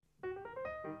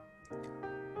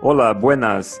Olá,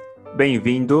 buenas.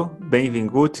 Bem-vindo,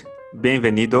 bem-vingut,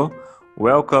 bem-venido.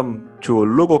 Welcome to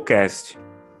LugoCast.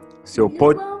 Seu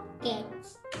pod...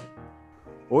 Lugoquete.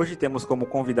 Hoje temos como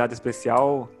convidado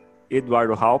especial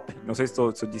Eduardo Raup. Não sei se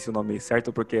eu disse o nome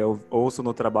certo, porque eu ouço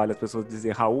no trabalho as pessoas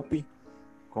dizer Raup.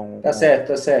 Tá certo,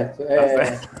 tá certo. Tá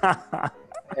certo?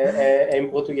 É em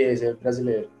português, é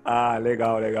brasileiro. Ah,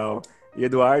 legal, legal. E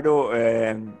Eduardo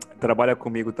trabalha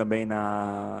comigo também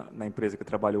na empresa que eu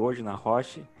trabalho hoje, na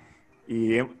Roche.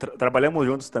 E trabalhamos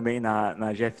juntos também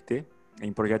na GFT,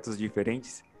 em projetos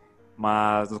diferentes,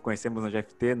 mas nos conhecemos na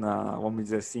GFT, vamos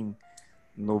dizer assim,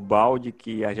 no balde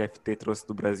que a GFT trouxe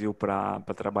do Brasil para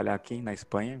trabalhar aqui na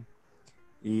Espanha.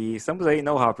 E estamos aí,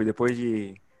 não, Rafa, depois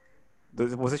de...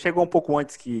 Você chegou um pouco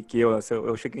antes que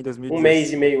eu cheguei em Um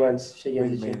mês 2016, e meio antes, cheguei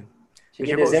mês e antes de ti. meio. Você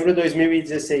Cheguei em chegou, dezembro de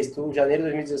 2016, tu, janeiro de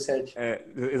 2017.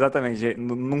 exatamente,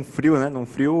 num frio, né? Num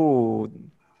frio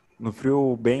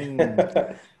bem.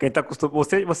 Quem tá acostumado.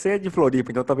 Você é de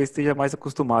Floripa, então talvez esteja mais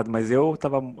acostumado, mas eu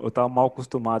tava mal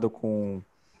acostumado com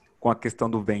a questão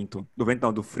do vento. Do vento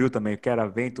não, do frio também, que era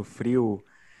vento, frio.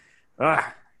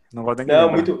 Ah, não gosto nem de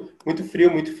Não, lembrar.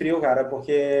 muito frio, cara,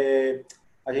 porque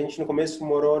a gente no começo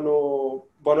morou no...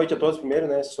 Boa noite a todos primeiro,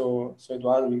 né? Sou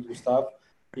Eduardo, amigo do Gustavo.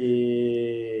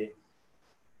 E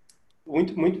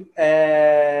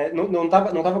não tava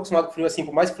acostumado com frio assim,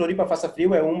 por mais que Floripa faça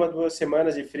frio, é uma, 2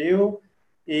 semanas de frio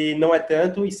e não é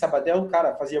tanto. E Sabadell,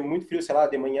 cara, fazia muito frio, sei lá,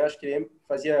 de manhã acho que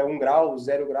fazia 1 grau,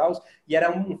 0 graus, e era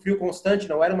um frio constante,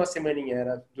 não era uma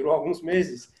semaninha, durou alguns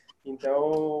meses.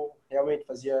 Então, realmente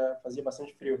fazia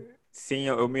bastante frio. Sim,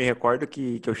 eu me recordo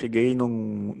que eu cheguei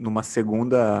numa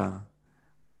segunda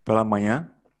pela manhã.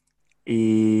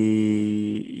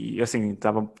 E, assim,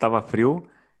 tava frio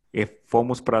e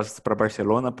fomos para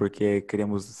Barcelona porque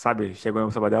queríamos, sabe, chegou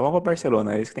em Sabadell, vamos para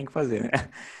Barcelona, é isso que tem que fazer, né?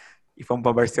 E fomos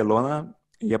para Barcelona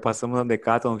e passamos na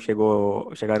Decathlon,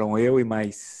 chegaram eu e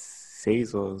mais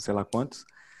seis ou sei lá quantos.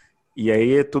 E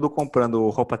aí tudo comprando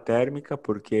roupa térmica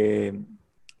porque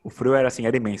o frio era assim,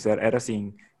 era imenso, era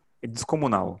assim,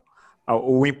 descomunal.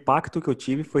 O impacto que eu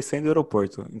tive foi saindo do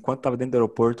aeroporto. Enquanto estava dentro do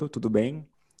aeroporto, tudo bem,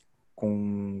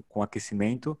 com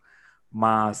aquecimento,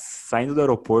 mas saindo do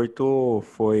aeroporto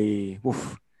foi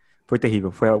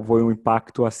terrível. Foi um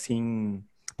impacto assim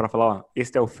para falar, ó,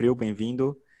 este é o frio,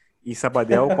 bem-vindo. E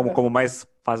Sabadell, como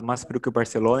faz mais frio que o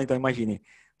Barcelona, então imagine,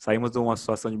 saímos de uma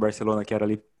situação de Barcelona que era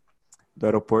ali do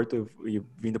aeroporto e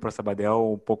vindo para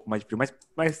Sabadell um pouco mais de frio,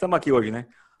 mas estamos aqui hoje, né?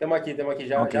 Estamos aqui Estamos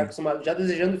já aqui. acostumado, já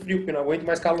desejando frio, porque não aguento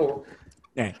mais calor.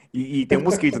 E tem o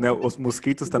mosquito, né? Os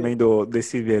mosquitos também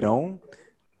desse verão.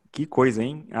 Que coisa,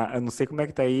 hein? Eu não sei como é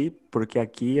que tá aí, porque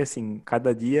aqui, assim,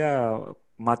 cada dia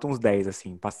mata uns 10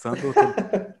 assim, passando,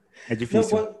 é Não,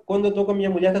 difícil. quando eu tô com a minha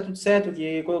mulher tá tudo certo,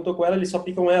 que quando eu tô com ela, eles só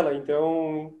picam ela.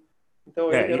 Então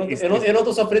É, eu não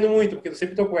tô sofrendo muito, porque eu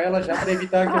sempre tô com ela já para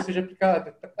evitar que eu seja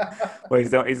picado.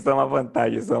 pois é, isso é uma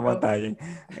vantagem, isso é uma vantagem.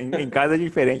 Em casa é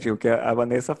diferente, o que a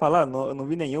Vanessa fala, não, eu não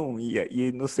vi nenhum,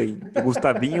 e não sei. O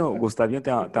Gustavinho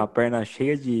tem uma perna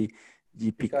cheia de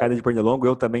picada de Picada. pernilongo,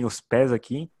 eu também, os pés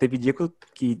aqui. Teve dia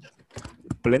que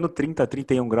pleno 30,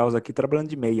 31 graus aqui, trabalhando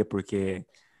de meia, porque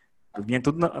vinha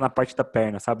tudo na parte da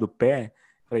perna, sabe, do pé.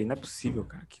 Falei, não é possível,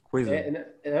 cara, que coisa.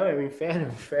 Não, é um inferno, é um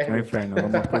É um inferno. inferno,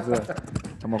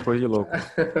 é uma coisa de louco.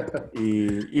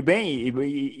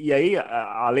 E aí,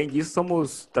 além disso,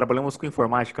 trabalhamos com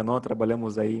informática, não?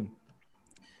 Trabalhamos aí.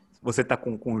 Você está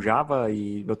com Java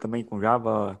e eu também com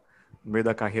Java. No meio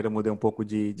da carreira mudei um pouco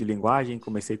de linguagem,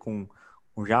 comecei com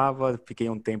Java, fiquei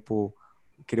um tempo,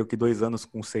 creio que 2 anos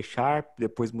com C Sharp,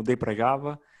 depois mudei para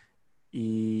Java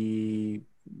e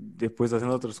depois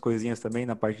fazendo outras coisinhas também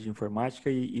na parte de informática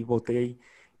e voltei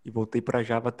para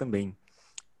Java também.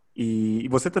 E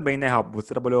você também, né, Raul? Você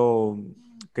trabalhou,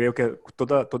 creio que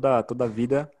toda a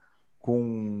vida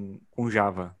com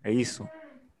Java, é isso?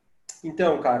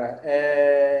 Então, cara,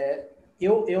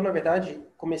 eu na verdade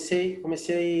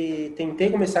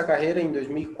tentei começar a carreira em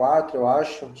 2004, eu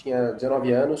acho, tinha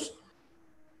 19 anos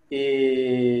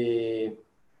e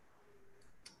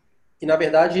na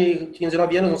verdade tinha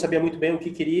 19 anos, não sabia muito bem o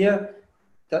que queria.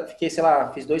 Fiquei, sei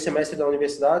lá, fiz 2 semestres da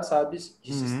universidade, sabe,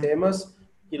 de Uhum. sistemas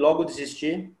e logo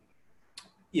desisti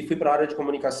e fui para a área de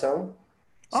comunicação,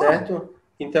 Ah, certo?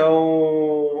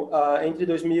 Então, entre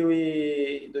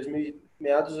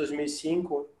meados de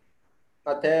 2005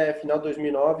 até final de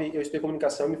 2009, eu estudei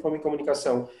comunicação e me formei em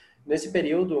comunicação. Nesse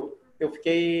período,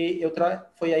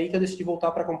 foi aí que eu decidi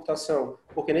voltar para a computação,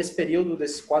 porque nesse período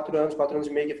desses 4 anos, 4 anos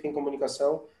e meio que eu fiquei em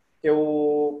comunicação,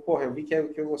 eu vi que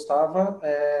o que eu gostava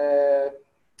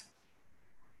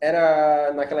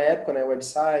era naquela época, né,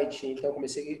 website, então eu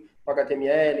comecei com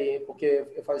HTML, porque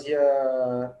eu fazia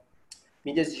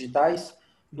mídias digitais.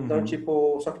 Então, Uhum.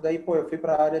 tipo, só que daí, pô, eu fui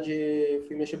para a área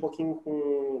fui mexer um pouquinho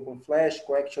com Flash,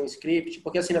 com ActionScript,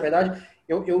 porque assim, na verdade,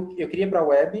 eu queria para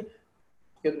web,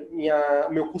 porque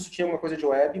meu curso tinha uma coisa de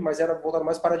web, mas era voltado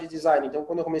mais para a área de design. Então,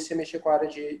 quando eu comecei a mexer com a área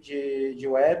de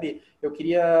web, eu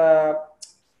queria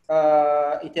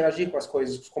interagir com as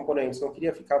coisas, com os componentes. Não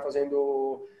queria ficar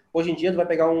fazendo. Hoje em dia, tu vai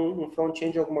pegar um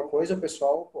front-end de alguma coisa, o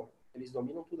pessoal, pô, eles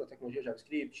dominam tudo, a tecnologia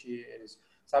JavaScript, eles,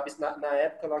 sabe, na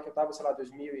época lá que eu tava, sei lá,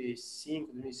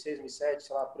 2005, 2006, 2007,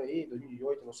 sei lá, por aí,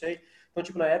 2008, não sei. Então,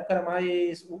 tipo, na época era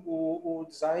mais, o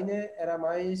designer era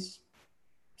mais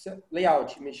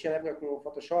layout, mexia na época com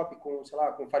Photoshop, com, sei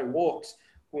lá, com Fireworks,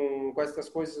 com essas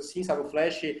coisas assim, sabe? O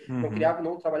Flash não Uhum. criava,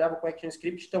 não trabalhava com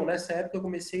ActionScript. Então, nessa época eu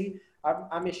comecei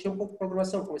a mexer um pouco com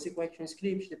programação. Comecei com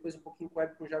ActionScript, depois um pouquinho com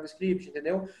web com JavaScript,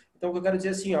 entendeu? Então, o que eu quero dizer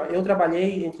assim, ó, eu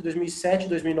trabalhei entre 2007 e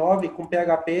 2009 com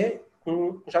PHP,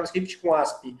 com JavaScript, com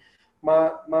ASP,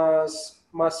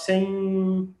 mas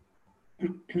sem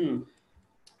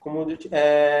como,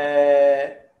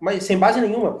 mas sem base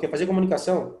nenhuma, porque eu fazia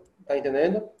comunicação, tá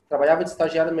entendendo? Trabalhava de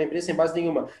estagiário numa empresa sem base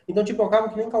nenhuma. Então, tipo, eu acabo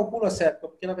que nem calculo essa época,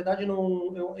 porque na verdade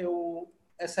não,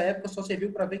 essa época só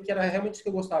serviu para ver que era realmente isso que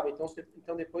eu gostava.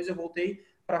 Então depois eu voltei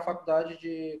para a faculdade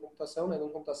de computação, né? Não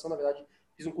de computação, na verdade,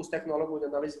 fiz um curso tecnólogo de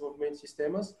análise e desenvolvimento de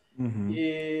sistemas. Uhum.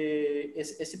 E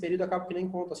esse período acaba que nem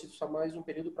conta, assim, só mais um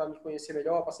período para me conhecer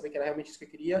melhor, para saber que era realmente isso que eu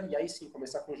queria, e aí sim,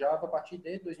 começar com Java a partir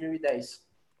de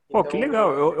 2010. Pô, que Então,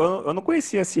 legal. Eu não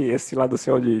conhecia esse lado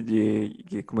seu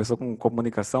que começou com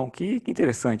comunicação. Que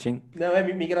interessante, hein? não,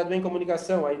 me graduei em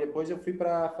comunicação, aí depois eu fui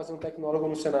para fazer um tecnólogo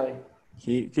no Senai.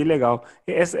 Que legal.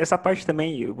 Essa parte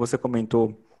também você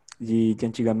comentou de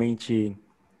antigamente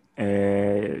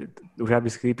o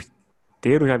JavaScript,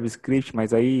 ter o JavaScript,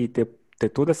 mas aí ter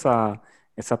toda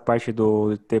essa parte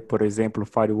do ter, por exemplo,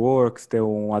 Fireworks, ter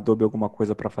um Adobe alguma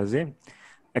coisa para fazer.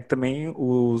 É que também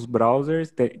os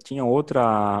browsers tinham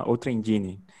outra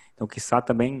engine. Então, quiçá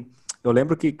também. Eu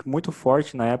lembro que muito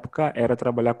forte na época era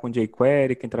trabalhar com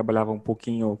jQuery, quem trabalhava um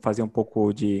pouquinho, fazia um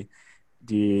pouco de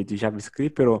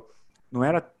JavaScript, pero não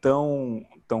era tão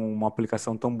uma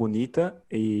aplicação tão bonita,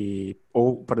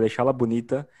 ou para deixá-la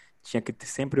bonita, tinha que ter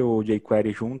sempre o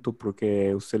jQuery junto,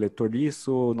 porque o seletor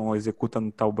disso não executa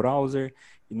no tal browser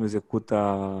e não executa,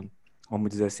 vamos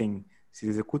dizer assim, se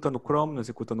executa no Chrome, não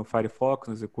executa no Firefox,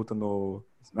 não executa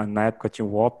na época tinha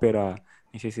o Opera,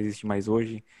 nem sei se existe mais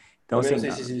hoje. Então, Também não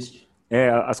assim, sei se existe.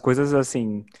 as coisas,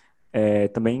 assim,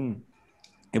 também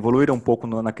evoluíram um pouco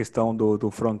na questão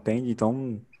do front-end,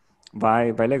 então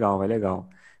vai legal, vai legal.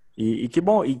 E que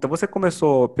bom, então você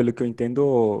começou, pelo que eu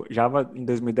entendo, Java em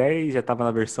 2010, já estava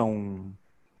na versão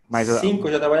mais... 5,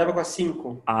 já trabalhava com a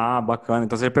 5. Bacana.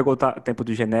 Então você já pegou o tempo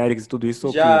de generics e tudo isso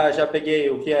que... Já peguei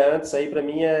o que é antes aí, para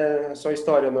mim é só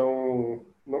história, não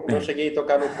É. cheguei a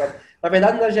tocar no. Na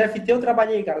verdade, na GFT eu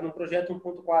trabalhei, cara, num projeto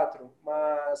 1.4,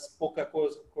 mas pouca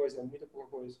coisa, muita pouca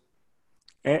coisa.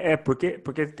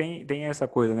 Porque tem essa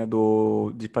coisa, né,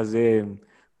 de fazer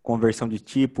conversão de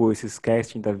tipo, esses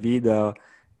casting da vida,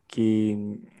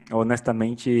 que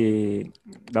honestamente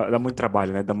dá muito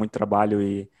trabalho, né? Dá muito trabalho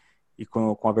e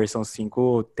com a versão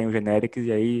 5 tem o generics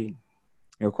e aí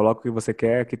eu coloco o que você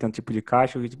quer, que tem um tipo de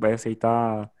caixa, que vai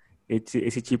aceitar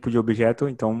esse tipo de objeto,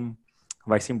 então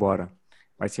vai-se embora.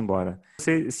 Vai-se embora.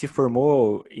 Você se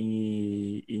formou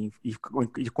e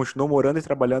continuou morando e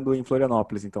trabalhando em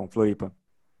Florianópolis, então, Floripa.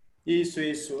 Isso.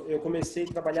 Eu comecei a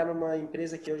trabalhar numa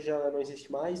empresa que hoje já não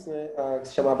existe mais, né? Que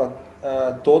se chamava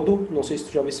Todo, não sei se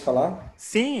tu já ouviu falar.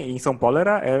 Sim, em São Paulo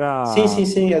era, Sim, era...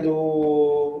 sim,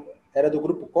 era do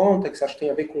grupo Contax, acho que tem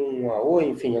a ver com a Oi,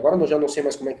 enfim, agora eu já não sei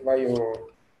mais como é que vai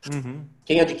Uhum.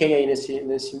 quem é de quem aí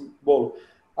nesse bolo.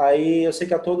 Aí eu sei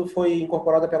que a Todo foi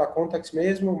incorporada pela Contax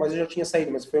mesmo, mas eu já tinha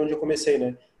saído, mas foi onde eu comecei,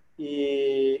 né?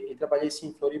 E trabalhei sim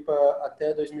em Floripa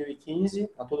até 2015.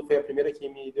 A Todo foi a primeira que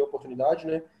me deu oportunidade,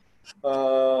 né?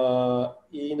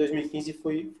 E em 2015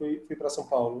 fui para São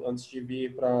Paulo, antes de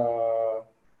vir para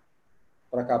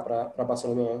cá, para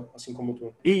Barcelona, assim como tu.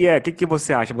 O que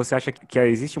você acha? Você acha que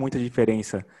existe muita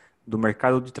diferença do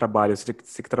mercado de trabalho, você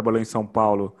que trabalhou em São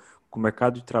Paulo, com o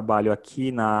mercado de trabalho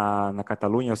aqui na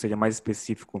Catalunha, ou seja, mais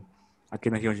específico,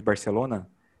 aqui na região de Barcelona?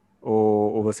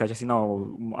 Ou você acha assim,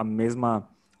 não, a mesma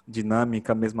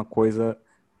dinâmica, a mesma coisa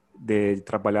de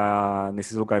trabalhar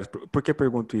nesses lugares? Por que eu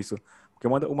pergunto isso? Porque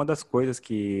uma das coisas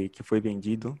que foi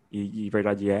vendido, e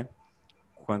verdade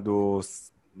quando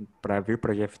para vir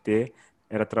para a GFT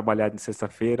era trabalhar de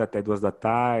sexta-feira até 2 da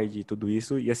tarde e tudo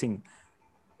isso. E assim,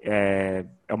 é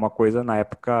uma coisa na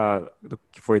época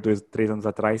que foi 3 anos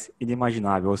atrás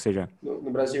inimaginável. Ou seja,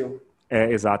 No Brasil.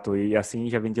 exato. E assim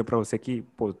já vendia para você que,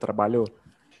 pô, trabalho.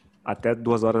 até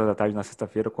 2 horas da tarde na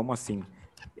sexta-feira, como assim?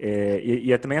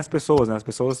 E também as pessoas, né? As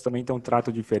pessoas também têm um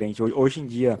trato diferente. Hoje em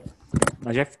dia,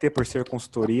 na GFT, por ser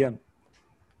consultoria,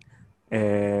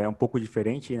 é um pouco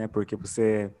diferente, né? Porque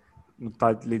você não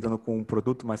está lidando com um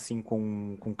produto, mas sim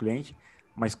com um cliente.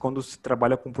 Mas quando se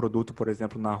trabalha com um produto, por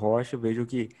exemplo, na Rocha, eu vejo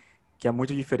que é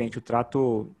muito diferente o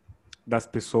trato das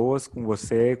pessoas com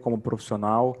você como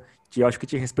profissional, que eu acho que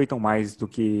te respeitam mais do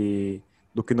que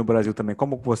no Brasil também.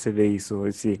 Como que você vê isso,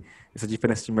 essa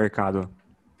diferença de mercado?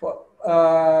 Pô,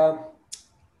 ah,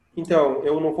 então,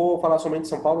 eu não vou falar somente de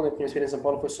São Paulo, né? Porque minha experiência em São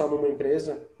Paulo foi só numa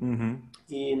empresa Uhum.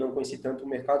 e não conheci tanto o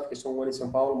mercado, fiquei só um ano em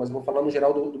São Paulo, mas vou falar no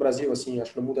geral do Brasil, assim,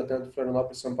 acho que não muda tanto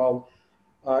Florianópolis e São Paulo,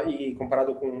 e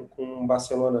comparado com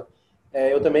Barcelona.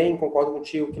 Eu também concordo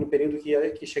contigo que no período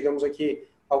que chegamos aqui,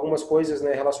 algumas coisas,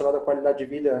 né, relacionadas à qualidade de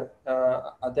vida,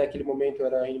 até aquele momento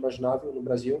era inimaginável no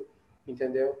Brasil,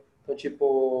 entendeu? Então,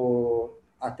 tipo,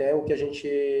 até o que a gente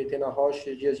tem na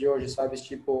Rocha dias de hoje, sabe?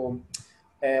 Tipo,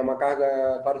 uma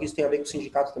carga, claro que isso tem a ver com o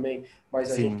sindicato também,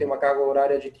 mas a gente tem Sim, uma carga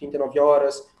horária de 39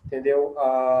 horas, entendeu?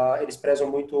 Eles prezam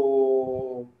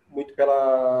muito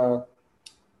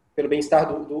pelo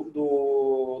bem-estar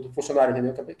do funcionário,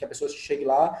 entendeu? Que a pessoa chegue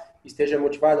lá, esteja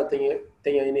motivada,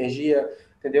 tenha energia,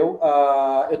 entendeu?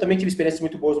 Eu também tive experiências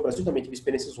muito boas no Brasil, também tive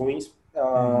experiências ruins.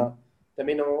 uhum.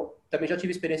 Também já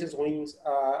tive experiências ruins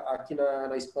aqui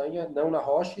na Espanha, não na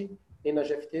Roche, nem na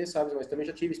GFT, sabe? Mas também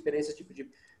já tive experiências tipo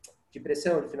de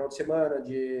pressão, de final de semana,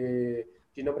 de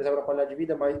não preservar a qualidade de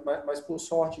vida, mas por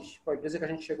sorte, tipo, a empresa que a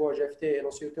gente chegou, a GFT, eu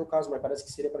não sei o teu caso, mas parece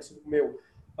que seria parecido com o meu,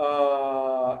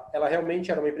 ela realmente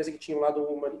era uma empresa que tinha um lado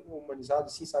humanizado,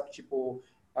 assim, sabe? Tipo,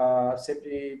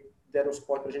 sempre deram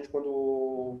suporte pra gente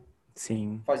quando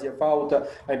Sim, fazia falta.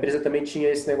 A empresa também tinha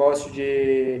esse negócio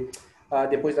de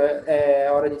depois da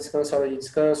hora de descanso, hora de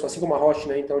descanso, assim como a Roche,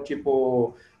 né? Então,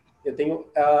 tipo, eu tenho.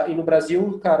 E no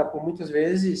Brasil, cara, por muitas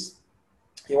vezes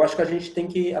eu acho que a gente tem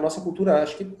que, a nossa cultura,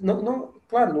 acho que, não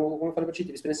claro, como eu falei para ti,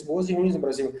 teve experiências boas e ruins no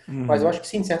Brasil, mas eu uhum. acho que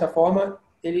sim, de certa forma,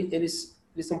 eles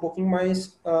estão um pouquinho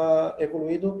mais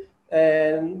evoluído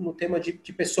no tema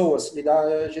de pessoas,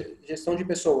 gestão de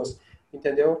pessoas,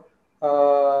 entendeu?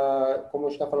 Como a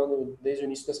gente está falando desde o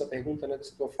início dessa pergunta, né,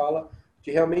 dessa tua fala,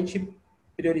 de realmente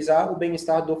priorizar o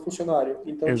bem-estar do funcionário.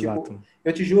 Então, tipo, Exato.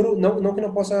 eu te juro, não que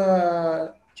não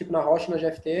possa, tipo, na Rocha, na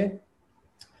GFT,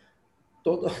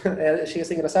 chega a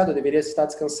ser engraçado, eu deveria estar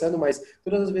descansando, mas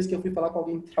todas as vezes que eu fui falar com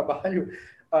alguém de trabalho,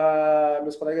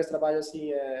 meus colegas trabalham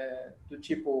assim, do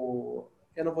tipo,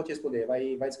 eu não vou te responder,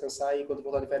 vai descansar e quando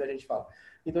voltar de férias a gente fala.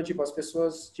 Então, tipo, as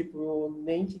pessoas, tipo,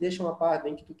 nem te deixam a par,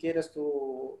 nem que tu queiras,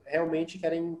 tu realmente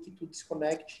querem que tu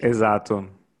desconecte. Exato.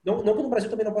 Não que no Brasil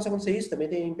também não possa acontecer isso, também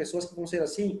tem pessoas que vão ser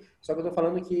assim, só que eu tô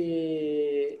falando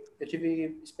que eu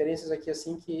tive experiências aqui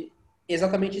assim que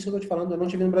exatamente isso que eu tô te falando, eu não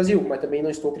tive no Brasil, mas também não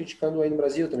estou criticando aí no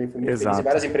Brasil, também fui muito feliz em Exato.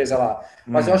 várias empresas lá.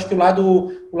 Mas eu acho que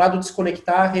Uhum. o lado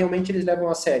desconectar, realmente eles levam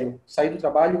a sério. Sair do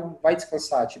trabalho, vai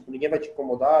descansar, tipo, ninguém vai te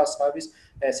incomodar, sabes?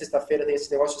 Sexta-feira tem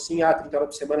esse negócio assim, 30 horas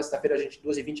por semana, sexta-feira a gente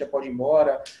 2h20 já pode ir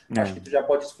embora, acho que É. tu já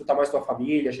pode desfrutar mais tua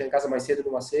família, chegar em casa mais cedo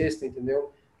numa sexta,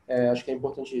 entendeu? Acho que é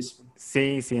importantíssimo.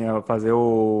 Sim, sim, é fazer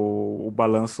o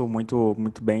balanço muito,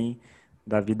 muito bem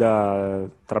da vida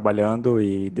trabalhando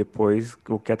e depois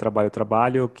o que é trabalho,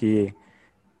 trabalho, o que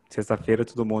sexta-feira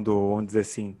todo mundo, vamos dizer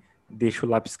assim, deixa o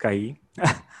lápis cair,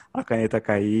 a caneta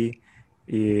cair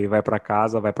e vai para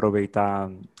casa, vai aproveitar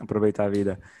a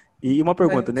vida. E uma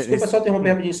pergunta, Desculpa só interromper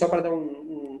Hum, rapidinho, só para dar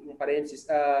um parênteses.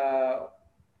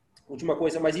 Última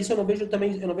coisa, mas isso eu não vejo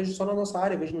também, eu não vejo só na nossa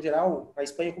área, eu vejo no geral a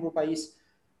Espanha como país,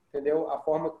 entendeu? A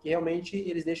forma que realmente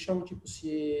eles deixam, tipo,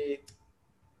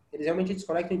 eles realmente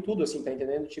desconectam em tudo, assim, tá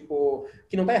entendendo? Tipo,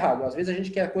 que não tá errado. Às vezes a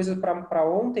gente quer coisa para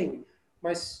ontem,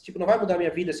 mas, tipo, não vai mudar a minha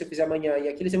vida se eu fizer amanhã. E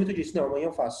aqui eles é muito disso, não, amanhã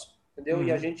eu faço. Entendeu?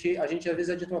 E a uhum. gente, a gente às vezes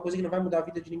adianta uma coisa que não vai mudar a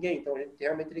vida de ninguém. Então a gente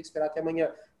realmente tem que esperar até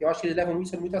amanhã. Eu acho que eles levam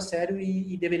isso muito a sério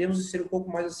e deveríamos ser um pouco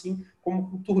mais assim como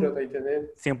cultura, tá entendendo?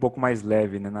 Ser um pouco mais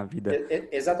leve, né, na vida.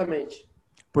 Exatamente.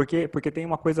 Porque tem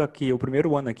uma coisa que o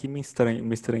primeiro ano aqui me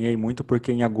estranhei muito,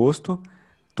 porque em agosto,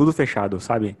 tudo fechado,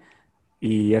 sabe?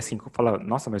 E assim, fala,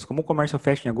 nossa, mas como o comércio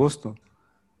fecha em agosto?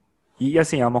 E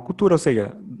assim, é uma cultura, ou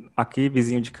seja, aqui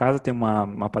vizinho de casa tem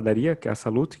uma padaria, que é a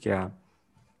Salute, que é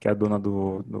a dona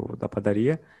da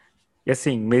padaria. E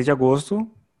assim, mês de agosto,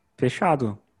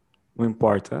 fechado. Não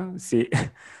importa. Se...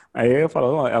 Aí eu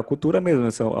falo, "Ó, é a cultura mesmo.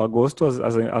 Agosto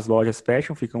as lojas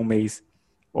fecham, ficam um mês,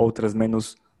 outras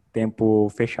menos tempo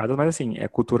fechadas, mas assim, é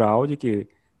cultural de que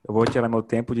eu vou tirar meu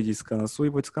tempo de descanso e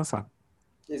vou descansar,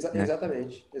 né?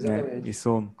 Exatamente. Né? Exatamente.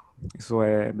 Isso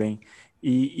é bem.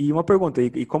 E uma pergunta,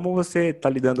 e como você está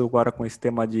lidando agora com esse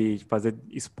tema de fazer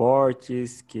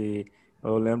esportes, que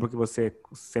Eu lembro que você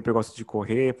sempre gosta de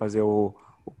correr, fazer o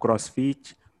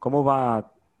CrossFit. Como vai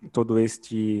todo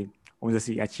este, vamos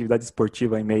dizer assim, atividade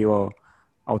esportiva em meio ao A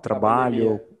pandemia.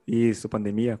 trabalho, isso,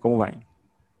 pandemia? Como vai?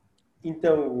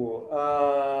 Então, Hugo,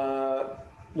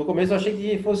 no começo eu achei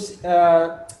que fosse.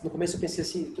 No começo eu pensei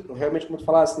assim, realmente como tu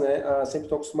falasse, né? Sempre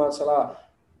estou acostumado, sei lá,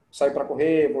 sair para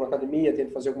correr, vou na academia,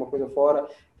 tento fazer alguma coisa fora.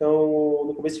 Então,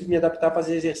 no começo eu me adaptar a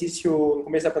fazer exercício no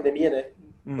começo da pandemia, né?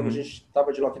 Quando a Uhum. gente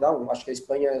estava de lockdown, acho que a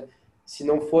Espanha, se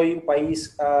não foi o país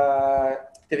que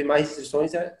teve mais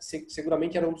restrições,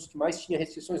 seguramente era um dos que mais tinha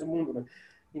restrições no mundo, né?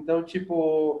 Então,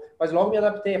 tipo, mas logo me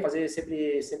adaptei a fazer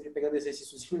sempre pegando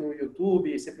exercícios no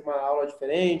YouTube, sempre uma aula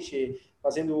diferente,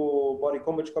 fazendo body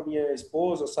combat com a minha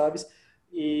esposa, sabes?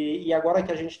 E agora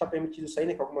que a gente está permitido sair,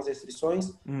 né, com algumas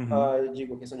restrições, Uhum.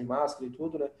 digo, questão de máscara e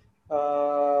tudo, né?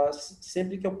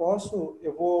 Sempre que eu posso,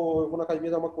 eu vou na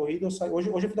academia dar uma corrida. Hoje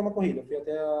eu fui dar uma corrida, fui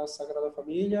até a Sagrada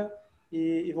Família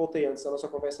e voltei antes da nossa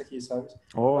conversa aqui, sabe?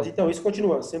 Mas Oh, então, isso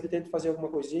continua. Sempre tento fazer alguma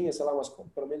coisinha, sei lá,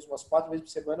 pelo menos umas 4 vezes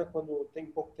por semana, quando tem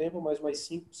pouco tempo, mas mais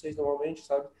 5, 6 normalmente,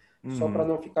 sabe? Só para uhum.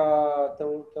 não ficar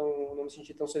não me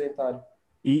sentir tão sedentário.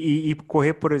 E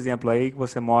correr, por exemplo, aí que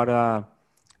você mora,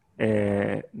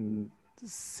 é,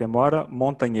 você mora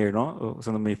Montanheiro, não? Se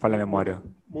eu não me falha a memória.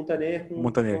 Montaner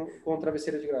Montanheiro. com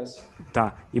travesseira de graça.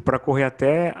 Tá. E para correr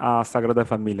até a Sagrada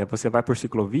Família, você vai por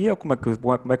ciclovia ou como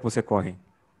é que você corre?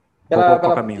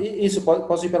 Qual caminho? Isso,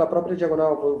 posso ir pela própria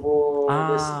diagonal.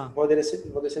 Ah, Vou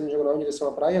descendo diagonal em direção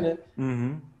à praia, né?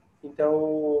 uhum.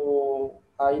 Então,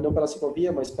 aí não pela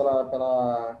ciclovia, mas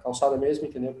pela calçada mesmo,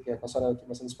 entendeu? Porque a calçada tem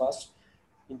bastante espaço.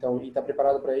 Então, e tá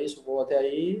preparado para isso, vou até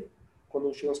aí.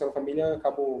 Quando chego na família,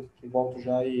 acabo que volto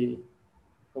já e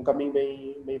é um caminho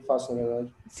bem fácil, na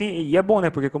verdade. Sim, e é bom, né?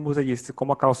 Porque como você disse,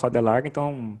 como a calçada é larga,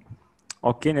 então,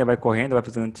 ok, né? Vai correndo, vai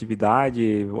fazendo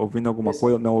atividade, ouvindo alguma Ex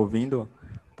coisa, não ouvindo.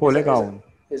 Pô, exa exa legal.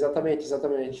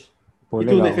 exatamente. Pô, E tu,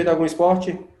 tem legal. feito algum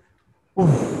esporte?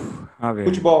 A ver.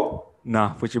 Futebol.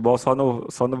 Não, futebol só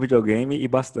no videogame e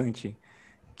bastante,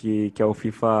 que é o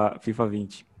FIFA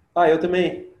 20. Eu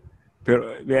também.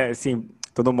 Assim,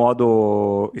 tô no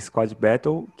modo Squad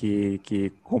Battle,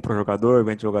 que compra o jogador,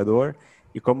 vende o jogador.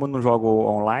 E como eu não jogo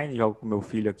online, jogo com meu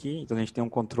filho aqui, então a gente tem um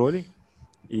controle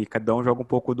e cada um joga um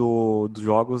pouco dos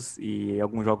jogos e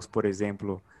alguns jogos, por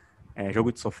exemplo,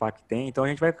 jogo de sofá que tem. Então a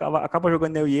gente acaba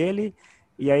jogando eu e ele,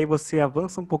 e aí você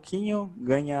avança um pouquinho,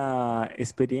 ganha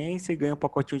experiência e ganha um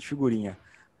pacotinho de figurinha.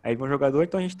 Aí vem um jogador,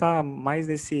 então a gente tá mais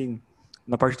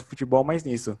na parte do futebol, mais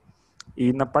nisso.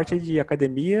 E na parte de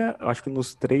academia, eu acho que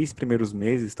nos 3 primeiros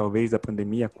meses, talvez, da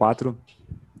pandemia, 4,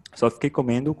 só fiquei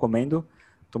comendo,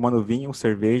 tomando vinho,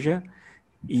 cerveja,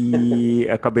 e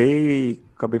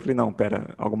falei, não,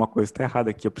 pera, alguma coisa está errada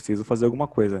aqui, eu preciso fazer alguma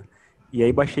coisa. E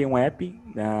aí baixei um app,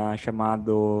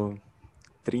 chamado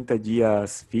 30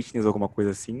 Dias Fitness, alguma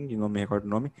coisa assim, não me recordo o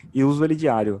nome, e uso ele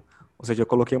diário. Ou seja, eu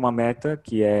coloquei uma meta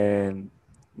que é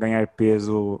ganhar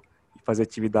peso e fazer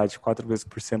atividade 4 vezes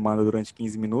por semana durante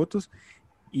 15 minutos,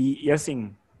 e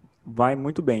assim, vai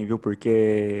muito bem, viu?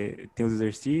 Porque tem os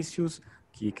exercícios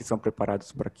que são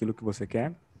preparados para aquilo que você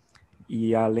quer.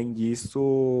 E além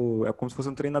disso, é como se fosse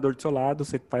um treinador do seu lado,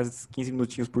 você faz 15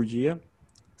 minutinhos por dia,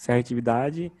 serra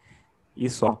atividade e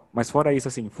só. Mas fora isso,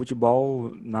 assim,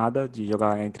 futebol, nada de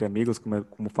jogar entre amigos,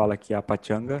 como fala aqui a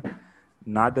pachanga,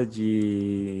 nada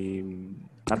de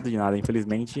nada de nada,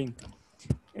 infelizmente.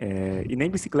 E nem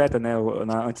bicicleta, né?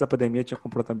 Antes da pandemia eu tinha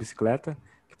comprado uma bicicleta,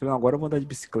 que eu falei, não, agora eu vou andar de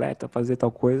bicicleta, fazer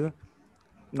tal coisa.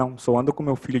 Não, só ando com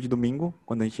meu filho de domingo,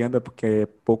 quando a gente anda, porque é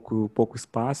pouco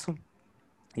espaço.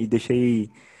 E deixei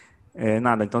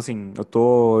nada. Então, assim, eu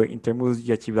tô, em termos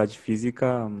de atividade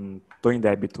física, tô em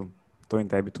débito. Tô em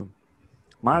débito.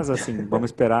 Mas, assim, vamos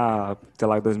esperar, sei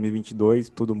lá, 2022,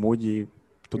 tudo mude,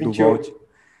 tudo 21 volte.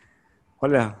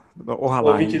 Olha, ou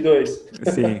ojalá, hein? 22.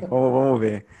 Sim, vamos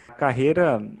ver.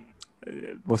 Carreira,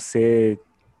 você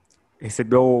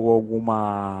recebeu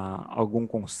algum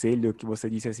conselho que você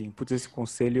disse assim, putz, esse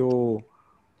conselho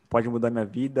pode mudar minha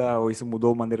vida, ou isso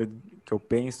mudou a maneira que eu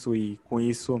penso e com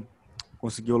isso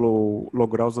conseguiu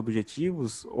lograr os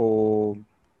objetivos? Ou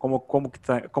como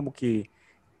que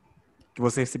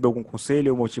você recebeu algum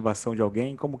conselho ou motivação de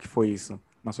alguém? Como que foi isso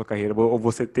na sua carreira? Ou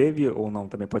você teve ou não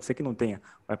também? Pode ser que não tenha.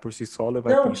 Vai por si só,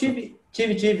 vai Não, pensando.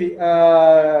 tive.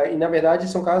 E na verdade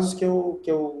são casos que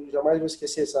eu jamais vou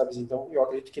esquecer, sabe? Então eu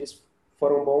acredito que eles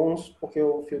foram bons porque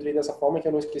eu filtrei dessa forma que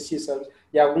eu não esqueci, sabe?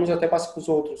 E alguns eu até passo para os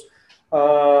outros.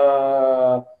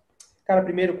 Ah, cara,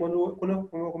 primeiro, como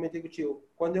eu comentei contigo,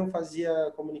 quando eu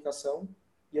fazia comunicação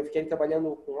e eu fiquei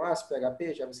trabalhando com ASP,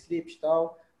 PHP, JavaScript e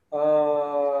tal,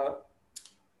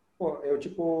 pô,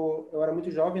 eu era muito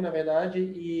jovem, na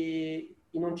verdade,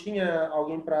 e não tinha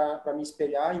alguém para me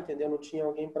espelhar, entendeu? Não tinha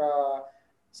alguém para,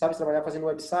 sabe, trabalhar fazendo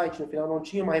website, no final não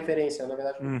tinha uma referência, na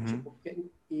verdade, Uhum. tipo,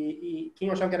 e quem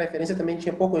eu achava que era referência também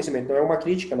tinha pouco conhecimento, não é uma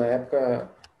crítica, na época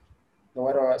não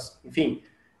era, enfim,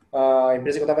 a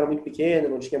empresa que eu estava era muito pequena,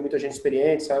 não tinha muita gente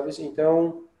experiente, sabe?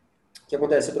 Então, o que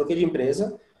acontece? Eu troquei de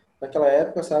empresa naquela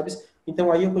época, sabes?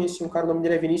 Então aí eu conheci um cara, o nome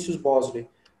dele é Vinícius Bosley.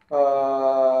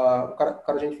 O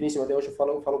cara gente finíssimo, até hoje eu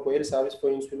falo com ele, sabes?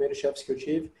 Foi um dos primeiros chefes que eu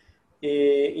tive.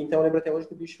 E, então eu lembro até hoje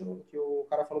que o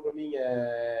cara falou para mim,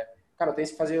 cara, tem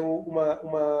que fazer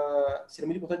seria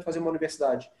muito importante fazer uma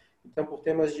universidade. Então, por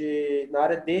temas na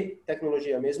área de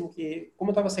tecnologia, mesmo que, como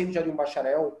eu estava saindo já de um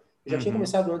bacharel, eu já tinha Uhum.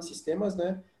 começado antes sistemas,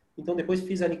 né? Então, depois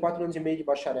fiz ali 4 anos e meio de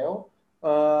bacharel.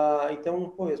 Então,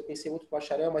 pô, eu pensei em outro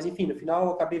bacharel, mas enfim, no final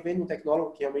eu acabei vendo um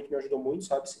tecnólogo que realmente me ajudou muito,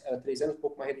 sabe? Era 3 anos, um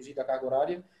pouco mais reduzida a carga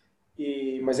horária,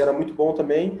 mas era muito bom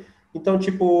também. Então,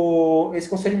 tipo, esse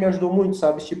conselho me ajudou muito,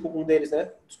 sabe? Tipo, um deles,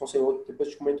 né? Dos conselhos, depois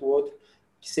eu te comento o outro,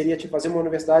 que seria, tipo, fazer uma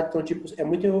universidade. Então, tipo, é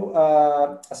muito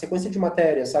a sequência de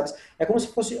matérias, sabe? É como se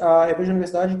fosse, eu vejo a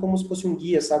universidade como se fosse um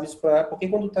guia, sabe? Porque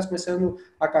quando tu tá começando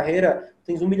a carreira,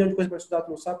 tens 1 milhão de coisas para estudar, tu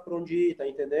não sabe por onde ir, tá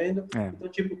entendendo? É, Então,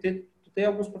 tipo, tu tem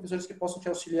alguns professores que possam te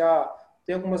auxiliar,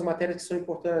 tem algumas matérias que são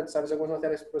importantes, sabe? Algumas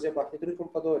matérias, por exemplo, arquitetura de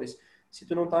computadores. Se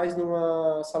tu não estás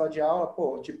numa sala de aula,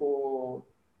 pô, tipo,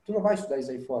 tu não vai estudar isso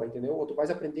aí fora, entendeu? Ou tu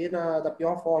vais aprender da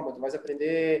pior forma, tu vais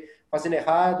aprender fazendo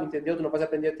errado, entendeu? Tu não vais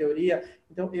aprender a teoria.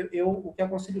 Então, o que eu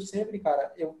aconselho sempre,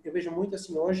 cara, eu vejo muito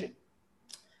assim hoje,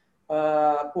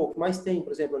 pô, o que mais tem,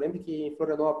 por exemplo, eu lembro que em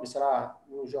Florianópolis, sei lá,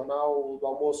 no jornal do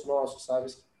almoço nosso, sabe?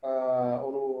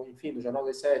 Ou no, enfim, no jornal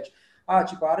das 7.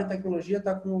 Tipo, a área de tecnologia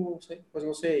está com, pois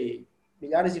não sei,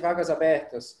 milhares de vagas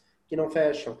abertas que não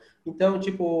fecham. Então,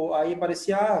 tipo, aí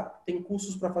parecia, tem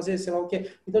cursos para fazer, sei lá o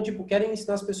quê. Então, tipo, querem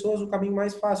ensinar as pessoas o caminho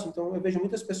mais fácil. Então, eu vejo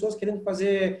muitas pessoas querendo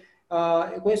fazer,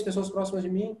 eu conheço pessoas próximas de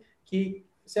mim que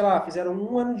sei lá, fizeram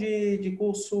 1 ano de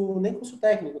curso, nem curso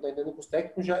técnico, tá entendendo? Curso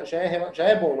técnico já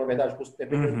é bom, na verdade, curso,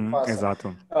 depende do que tu uhum, faça.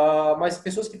 exato. Mas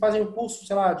pessoas que fazem um curso,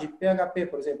 sei lá, de PHP,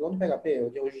 por exemplo, não do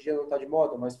PHP, hoje em dia não está de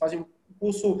moda, mas fazem um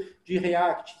curso de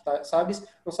React, tá, sabes?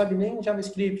 Não sabe nem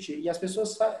JavaScript. E as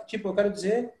pessoas, tipo, eu quero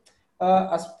dizer,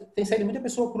 tem saído muita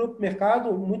pessoa crua para o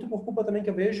mercado, muito por culpa também que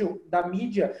eu vejo da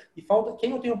mídia, e falta, quem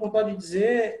eu tenho a oportunidade de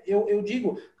dizer, eu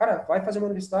digo, cara, vai fazer uma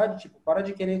universidade, tipo, para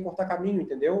de querer cortar caminho,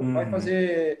 entendeu? Vai Uhum.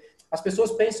 fazer... As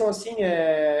pessoas pensam assim,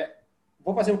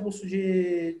 vou fazer um curso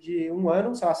de 1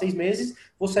 ano, sei lá, 6 meses,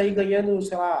 vou sair ganhando,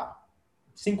 sei lá,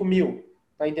 5 mil,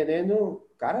 tá entendendo?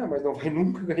 Cara, mas não vai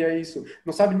nunca ganhar isso.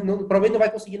 Não sabe, provavelmente não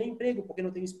vai conseguir nem emprego, porque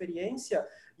não tem experiência.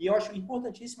 E eu acho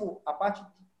importantíssimo a parte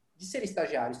de ser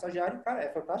estagiário. Estagiário, cara, é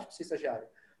fantástico ser estagiário.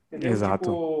 Entendeu? Exato.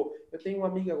 Tipo, eu tenho um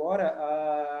amigo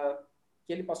agora,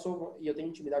 que ele passou, e eu tenho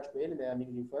intimidade com ele, né,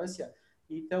 amigo de infância,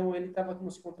 então ele não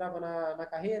se encontrava na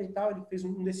carreira e tal, ele fez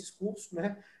um desses cursos,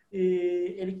 né,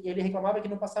 e ele reclamava que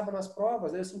não passava nas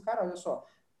provas, aí eu assim, cara, olha só,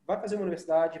 vai fazer uma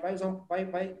universidade, vai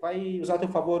usar a teu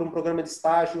favor um programa de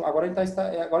estágio. Agora ele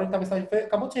estava estágio,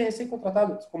 acabou de ser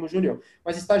recém-contratado como júnior,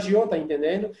 mas estagiou, tá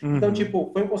entendendo? Então, Uhum. tipo,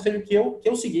 foi um conselho que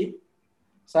eu segui,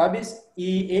 sabes?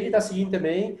 E ele está seguindo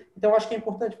também. Então, acho que é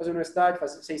importante fazer universidade,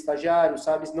 ser estagiário,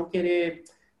 sabes? Não querer.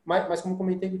 Mas como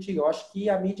comentei contigo, eu acho que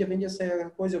a mídia vende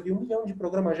essa coisa. Eu vi 1 milhão de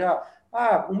programas já.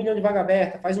 1 milhão de vaga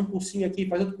aberta, faz um cursinho aqui,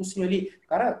 faz outro cursinho ali.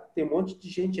 Cara, tem um monte de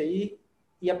gente aí.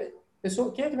 E a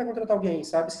pessoa, quem é que vai contratar alguém,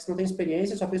 sabe? Se não tem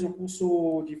experiência, só fez um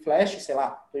curso de flash, sei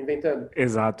lá, tô inventando,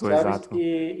 Exato, sabes? exato.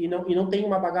 E não tem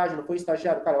uma bagagem, não foi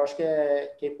estagiário. Cara, eu acho que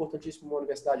é importantíssimo uma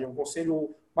universidade. É um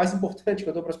conselho mais importante que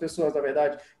eu dou para as pessoas, na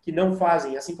verdade, que não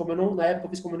fazem. Assim como eu não, na época eu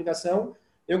fiz comunicação,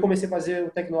 eu comecei a fazer o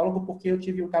tecnólogo porque eu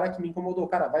tive um cara que me incomodou.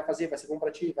 Cara, vai fazer, vai ser bom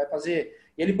para ti, vai fazer.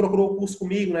 E ele procurou o curso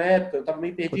comigo na época, eu estava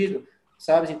meio Putz. perdido,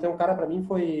 sabes? Então, o cara, para mim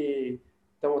foi.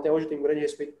 Então, até hoje eu tenho um grande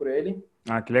respeito por ele.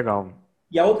 Ah, que legal.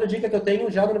 E a outra dica que eu tenho,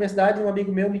 já na universidade, um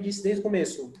amigo meu me disse desde o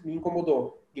começo, me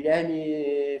incomodou.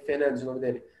 Guilherme Fernandes, o nome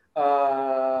dele.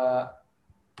 Ah,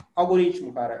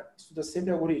 algoritmo, cara. Estuda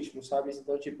sempre algoritmo, sabe?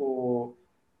 Então, tipo,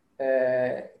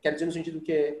 quero dizer no sentido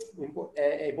que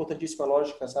é importantíssima a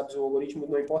lógica, sabe? O algoritmo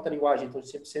não importa a linguagem, então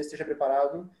sempre você esteja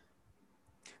preparado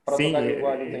para Sim, tocar a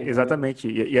linguagem, tá entendendo? exatamente.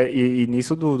 E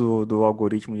nisso do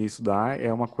algoritmo de estudar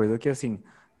é uma coisa que, assim,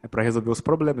 é para resolver os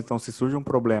problemas. Então, se surge um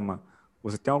problema,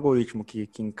 você tem um algoritmo que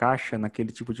encaixa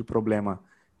naquele tipo de problema,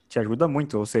 te ajuda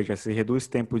muito. Ou seja, você reduz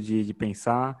tempo de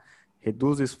pensar,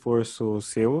 reduz esforço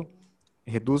seu,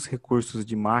 reduz recursos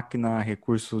de máquina,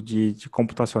 recurso de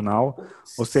computacional.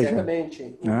 Ou seja,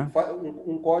 Certamente, né?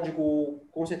 um código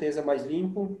com certeza mais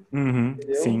limpo, Uhum,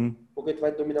 entendeu? sim, Porque tu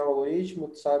vai dominar o algoritmo,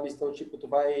 tu sabe? Então, tipo, tu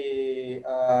vai,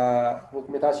 como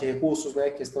comentaste, recursos, né?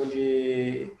 Questão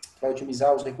de vai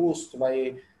otimizar os recursos, tu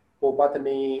vai poupar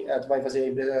também, tu vai fazer a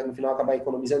empresa no final acabar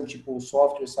economizando, tipo,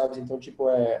 software, sabe? Então, tipo,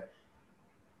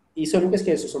 isso eu nunca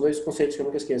esqueço, são dois conceitos que eu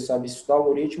nunca esqueço, sabe? Estudar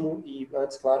algoritmo e,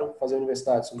 antes, claro, fazer a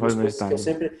universidade. São Pós duas coisas que eu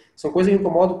universidade. sempre. São coisas que me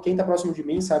incomodam. Quem está próximo de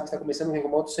mim, sabe, está começando, me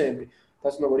incomodo sempre. Tá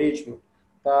estudando algoritmo,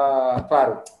 tá.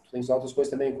 Claro, tem que estudar outras coisas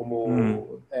também, Uhum.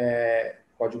 como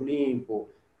código limpo,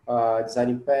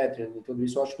 design pattern e tudo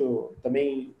isso. Eu acho que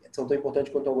também são tão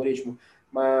importantes quanto o algoritmo.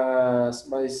 Mas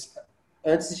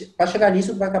antes, para chegar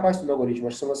nisso, tu vai acabar estudando algoritmo.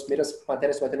 Acho que são as primeiras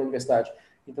matérias que tu vai ter na universidade.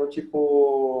 Então,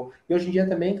 tipo, e hoje em dia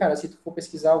também, cara, se tu for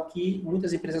pesquisar o que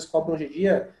muitas empresas cobram hoje em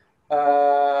dia,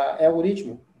 é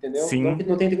algoritmo, entendeu? Não que Sim,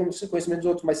 não tenha conhecimento dos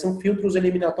outros, mas são filtros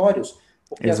eliminatórios,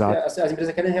 porque exato. as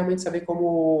empresas querem realmente saber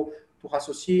como tu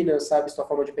raciocina, sabe, tua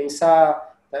forma de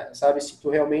pensar, né? Sabe, se tu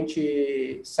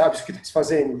realmente sabes o que estás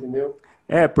fazendo, entendeu?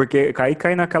 Porque aí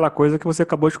cai naquela coisa que você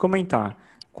acabou de comentar.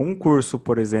 Com um curso,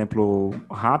 por exemplo,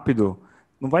 rápido,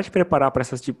 não vai te preparar para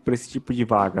esse tipo de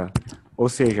vaga. Ou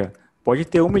seja, pode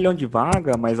ter 1 milhão de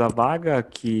vaga, mas a vaga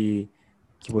que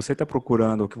você está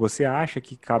procurando, ou que você acha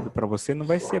que cabe para você, não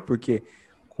vai ser, porque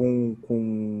com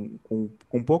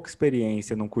pouca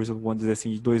experiência num curso, vamos dizer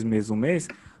assim, de 2 meses, um mês,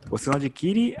 você não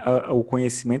adquire o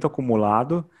conhecimento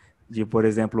acumulado de, por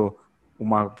exemplo,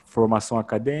 uma formação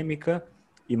acadêmica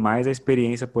e mais a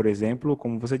experiência, por exemplo,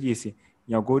 como você disse,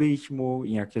 em algoritmo,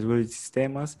 em arquitetura de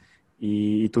sistemas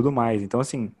e tudo mais. Então,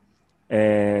 assim,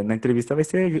 na entrevista vai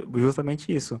ser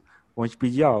justamente isso. Vão te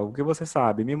pedir, ó, o que você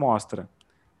sabe, me mostra,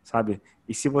 sabe?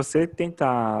 E se você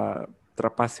tentar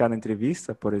trapacear na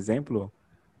entrevista, por exemplo,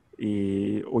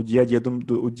 e o dia a dia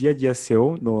o dia a dia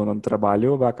seu no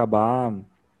trabalho vai acabar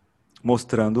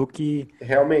mostrando que,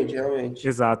 Realmente, realmente.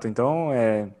 exato. Então,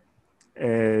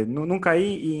 não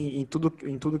cair em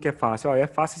tudo que é fácil. Ó, é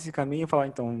fácil esse caminho, falar,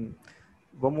 então,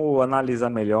 vamos analisar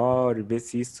melhor, ver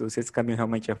se esse caminho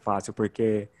realmente é fácil,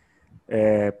 porque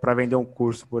para vender um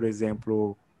curso, por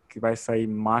exemplo, que vai sair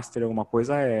master em alguma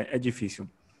coisa, é difícil.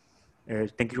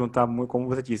 Tem que juntar muito, como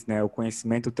você disse, né, o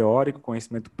conhecimento teórico, o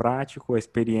conhecimento prático, a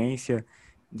experiência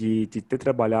de ter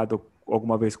trabalhado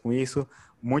alguma vez com isso,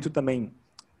 muito também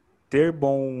ter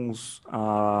bons,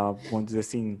 vamos dizer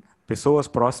assim, pessoas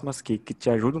próximas que te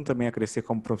ajudam também a crescer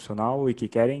como profissional e que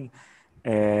querem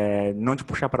não te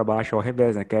puxar para baixo, ao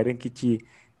revés, né? Querem que te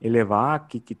elevar,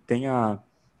 que tenha,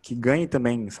 que ganhe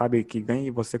também, sabe? Que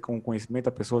ganhe você com conhecimento,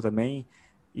 a pessoa também.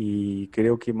 E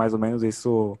creio que mais ou menos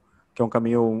isso que é um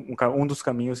caminho, um dos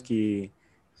caminhos que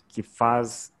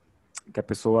faz que a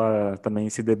pessoa também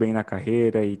se dê bem na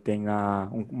carreira e tenha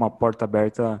uma porta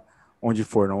aberta onde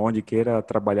for, não? Onde queira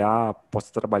trabalhar,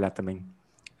 possa trabalhar também.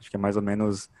 Acho que é mais ou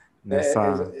menos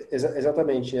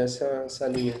Exatamente, essa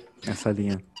linha. nessa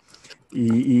linha.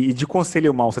 E de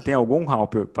conselho mal, você tem algum, Raul,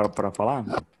 para falar?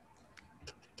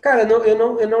 Cara,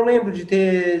 eu não lembro de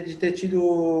ter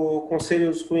tido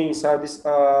conselhos ruins, sabe?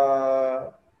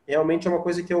 Realmente é uma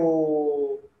coisa que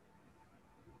eu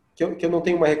não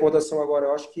tenho uma recordação agora.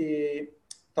 Eu acho que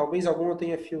talvez algum eu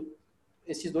tenha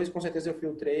esses dois com certeza eu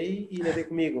filtrei e levei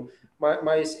comigo.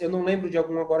 Mas eu não lembro de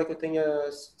algum agora que eu tenha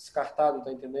descartado,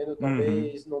 tá entendendo? Uhum.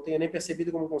 Talvez não tenha nem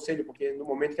percebido como conselho, porque no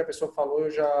momento que a pessoa falou, eu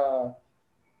já.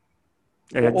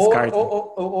 É, descarta.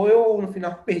 Ou eu, no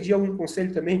final, perdi algum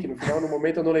conselho também, que no final, no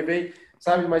momento, eu não levei,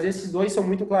 sabe? Mas esses dois são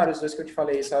muito claros, os dois que eu te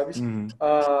falei, sabe? Uhum.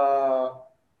 Ah,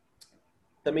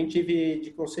 também tive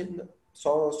de conselho,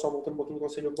 só voltando um pouquinho do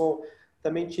conselho bom,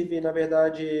 também tive, na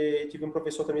verdade, tive um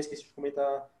professor também, esqueci de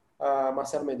comentar,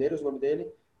 Marcelo Medeiros, o nome dele,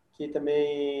 que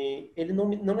também, ele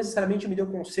não necessariamente me deu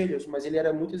conselhos, mas ele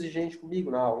era muito exigente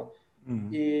comigo na aula. Uhum.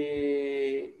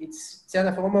 E de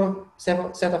certa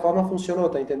forma funcionou,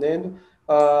 tá entendendo?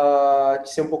 De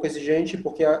ser um pouco exigente,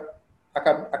 porque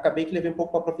acabei que levei um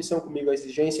pouco para a profissão comigo, a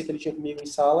exigência que ele tinha comigo em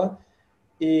sala,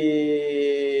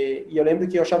 e eu lembro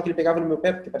que eu achava que ele pegava no meu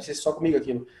pé, porque parecia só comigo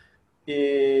aquilo.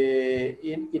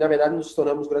 Na verdade nos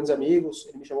tornamos grandes amigos.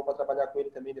 Ele me chamou para trabalhar com ele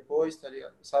também depois, tá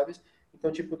ligado? Sabe?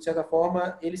 Então, tipo, de certa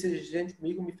forma, ele ser exigente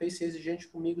comigo me fez ser exigente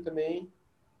comigo também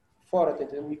fora, tá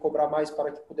entendendo? Me cobrar mais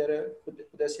para que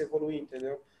pudesse evoluir,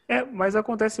 entendeu? Mas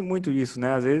acontece muito isso,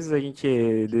 né? Às vezes a gente,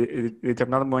 em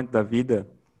determinado momento da vida,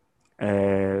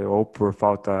 ou por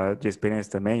falta de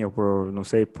experiência também, ou por, não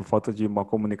sei, por falta de uma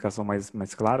comunicação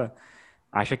mais clara,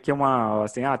 acha que é uma,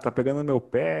 assim, tá pegando no meu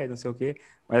pé, não sei o quê.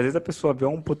 Mas às vezes a pessoa vê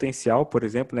um potencial, por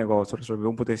exemplo, né, igual o professor vê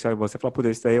um potencial em você, fala, por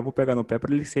isso daí eu vou pegar no pé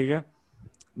para ele seja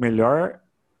melhor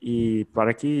e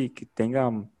para que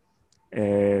tenha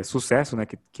sucesso, né,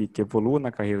 que evolua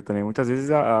na carreira também. Muitas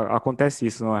vezes acontece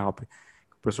isso, não é, Ralph?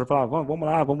 O professor fala, vamos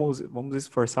lá, vamos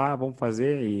esforçar, vamos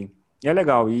fazer e é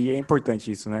legal e é importante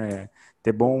isso, né?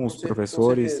 Ter Com bons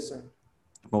professores, certeza.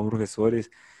 bons professores.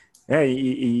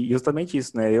 E justamente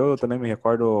isso, né? Eu também me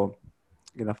recordo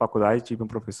que na faculdade tive um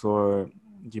professor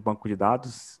de banco de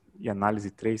dados e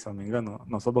análise 3, se eu não me engano.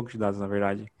 Não, só banco de dados, na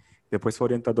verdade. Depois foi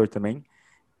orientador também,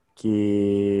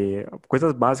 que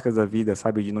coisas básicas da vida,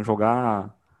 sabe? De não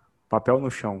jogar papel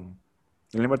no chão.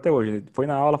 Eu lembro até hoje, ele foi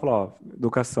na aula e falou, ó,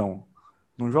 educação,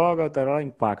 não joga, terá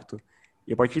impacto.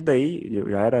 E a partir daí,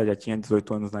 já tinha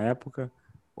 18 anos na época,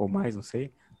 ou mais, não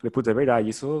sei. Falei, putz, é verdade,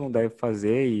 isso não deve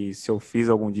fazer, e se eu fiz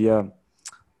algum dia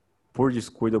por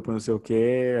descuido ou por não sei o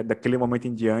quê, daquele momento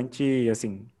em diante,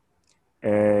 assim,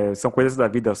 são coisas da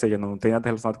vida, ou seja, não tem nada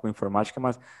relacionado com informática,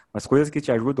 mas coisas que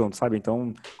te ajudam, sabe?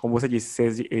 Então, como você disse,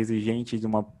 ser exigente de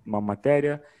uma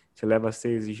matéria te leva a ser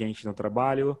exigente no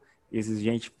trabalho,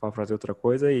 exigente para fazer outra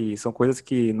coisa, e são coisas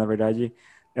que, na verdade,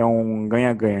 é um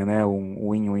ganha-ganha, né? Um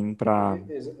win-win para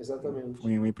Exatamente.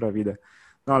 win-win para a vida.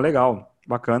 Não, legal,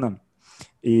 bacana.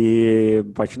 E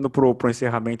partindo para o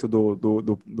encerramento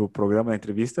do programa, da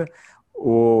entrevista,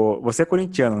 você é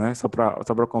corintiano, né? Só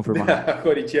para confirmar.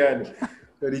 Corintiano.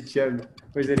 Corintiano.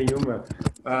 Coisa nenhuma.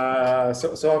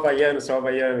 Sou havaiano, sou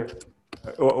havaiano.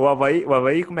 O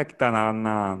Avaí, como é que tá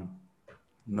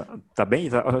tá bem?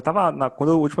 Eu tava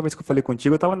quando a última vez que eu falei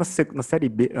contigo, eu tava na série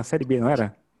B, não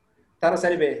era? Tá na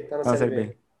Série B, tá na Tá na Série série B.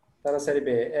 B. Tá na Série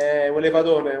B. É um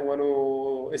elevador, né?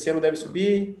 Esse ano deve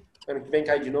subir, ano que vem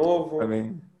cai de Tá novo.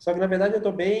 bem. Só que, na verdade, eu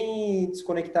tô bem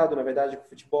desconectado, na verdade, com o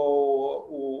futebol.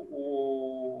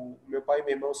 O meu pai e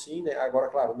meu irmão, sim, né? Agora,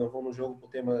 claro, não vão no jogo por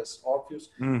temas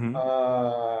óbvios, Uhum.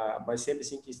 mas sempre,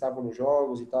 sim, que estavam nos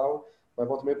jogos e tal. Mas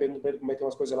volta meio pergunto pra ele como é que tem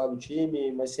umas coisas lá do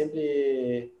time, mas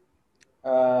sempre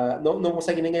não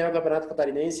consegue nem ganhar o Campeonato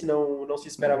Catarinense, não se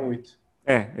espera muito.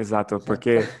 Exato,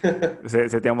 porque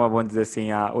você tem vamos dizer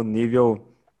assim, o nível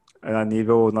a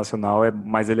nível nacional é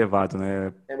mais elevado,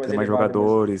 né? É mais Tem mais elevado,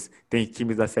 mas jogadores, tem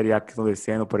times da Série A que estão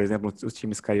descendo, por exemplo, os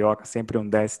times carioca sempre um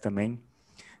desce também.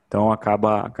 Então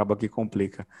acaba que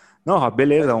complica. Não, Rob,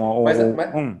 beleza, Mas, mas,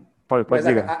 mas, pode mas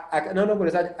diga. não,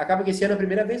 curiosidade, acaba que esse ano é a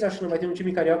primeira vez, acho que não vai ter um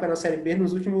time carioca na Série B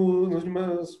nos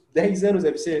últimos 10 anos,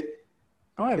 deve ser.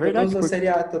 Não, é Porque estão todos verdade, na Série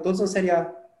A, estão todos na Série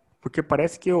A. porque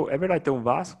parece que é verdade, tem o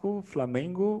Vasco,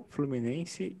 Flamengo,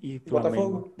 Fluminense e E Flamengo.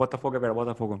 Botafogo. Botafogo é verdade,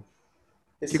 Botafogo.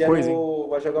 Que Esse coisa, hein? ano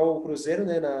vai jogar o Cruzeiro,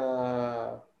 né,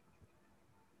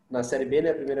 na Série B, né,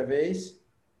 a primeira vez.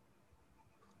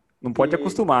 Não pode E,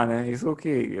 acostumar, né? Isso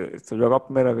que se eu jogar a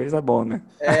primeira vez é bom, né?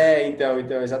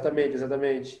 então, exatamente,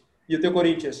 exatamente. E o teu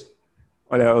Corinthians?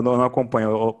 Olha, eu não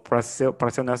acompanho. Para ser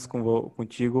honesto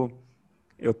contigo,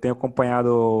 eu tenho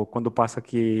acompanhado quando passa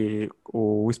aqui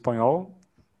o espanhol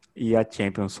e a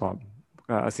Champions só.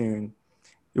 Assim,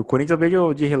 e o Corinthians eu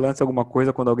vejo de relance alguma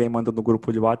coisa quando alguém manda no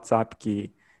grupo de WhatsApp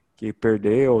que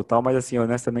perdeu e tal, mas assim,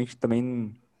 honestamente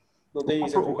também. Não Uma tem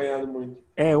se por, acompanhado muito.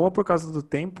 uma por causa do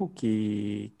tempo,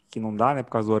 que não dá, né?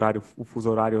 Por causa do horário, o fuso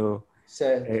horário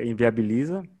Certo.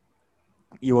 inviabiliza.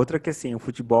 E outra que assim, o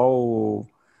futebol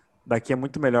daqui é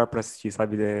muito melhor para assistir,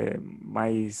 sabe? É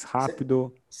mais Se-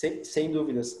 rápido. sem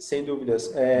dúvidas, sem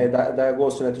dúvidas. Dá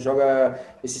gosto, né? Tu joga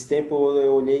esses tempos,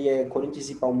 eu olhei, Corinthians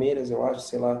e Palmeiras, eu acho,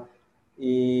 sei lá.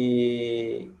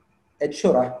 E é de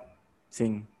chorar.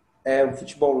 Sim, É um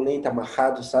futebol lento,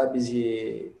 amarrado, sabe?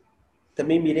 E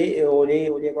também eu olhei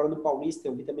agora no Paulista,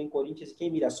 eu vi também Corinthians e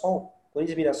quem? Mirassol?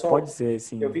 Corinthians e pode Mirassol? ser,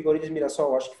 Eu sim. vi Corinthians e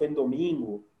Mirassol, acho que foi no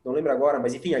domingo, não lembro agora,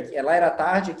 mas enfim, lá era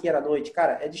tarde, aqui era noite.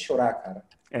 Cara, é de chorar, cara.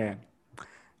 É.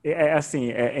 Assim,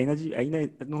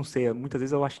 não sei, muitas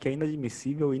vezes eu acho que é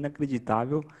inadmissível,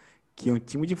 inacreditável que um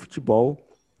time de futebol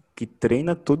que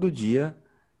treina todo dia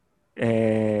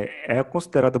é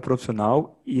considerado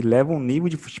profissional e leva um nível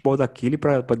de futebol daquele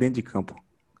para dentro de campo.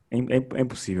 É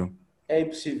impossível. É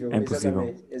É impossível, impossível.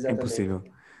 exatamente, É exatamente, impossível.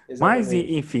 Mas,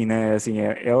 exatamente. enfim, né? Assim,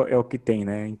 é o que tem,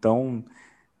 né? Então,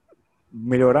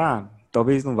 melhorar,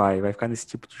 talvez não vai. Vai ficar nesse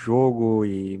tipo de jogo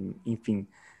e, enfim.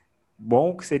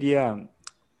 Bom que seria,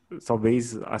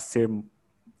 talvez,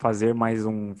 fazer mais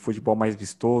um futebol mais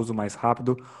vistoso, mais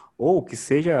rápido, ou que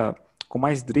seja com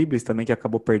mais dribles também, que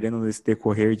acabou perdendo nesse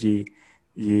decorrer de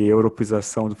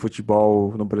europeização do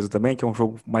futebol no Brasil também, que é um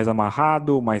jogo mais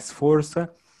amarrado, mais força,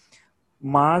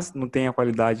 mas não tem a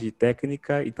qualidade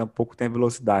técnica e tampouco tem a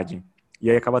velocidade. E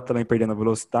aí acaba também perdendo a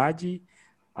velocidade,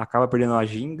 acaba perdendo a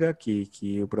ginga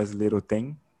que o brasileiro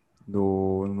tem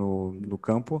no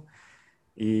campo.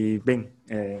 E, bem,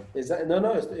 Não,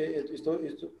 não, eu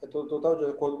estou total de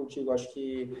acordo contigo. Acho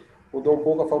que mudou um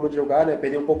pouco a forma de jogar, né?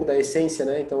 Perdeu um pouco da essência,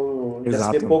 né? Então já se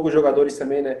vê exato. poucos jogadores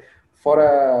também, né?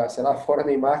 Fora, sei lá, fora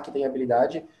Neymar, que tem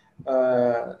habilidade,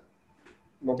 ah,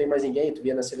 não tem mais ninguém. Tu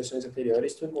via nas seleções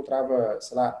anteriores, tu encontrava,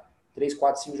 sei lá, 3,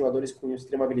 4, 5 jogadores com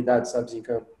extrema habilidade, sabes, em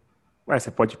campo. Você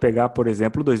pode pegar, por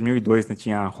exemplo, 2002, né?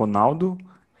 Tinha Ronaldo,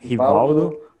 Rivaldo,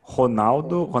 Rivaldo,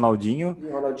 Ronaldo, Ronaldinho. e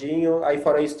Ronaldinho. Aí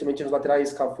fora isso, também tinha os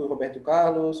laterais, Cafu e Roberto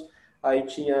Carlos. Aí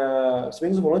tinha. Se bem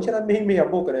que os volantes era meio meia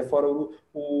boca, né? Fora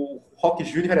o Roque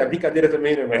Júnior, era brincadeira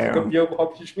também, né? Mas foi É, campeão com o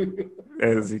Roque Júnior.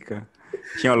 zica.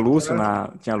 Tinha Lúcio Não,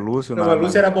 mas o Lúcio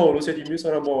na. era bom, o Lúcio Edmilson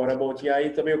era bom, era bom. Tinha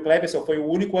aí também o Cleberson, foi o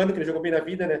único ano que ele jogou bem na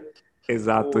vida, né?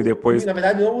 Exato. E depois. Na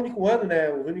verdade, não o único ano,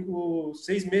 né? Os únicos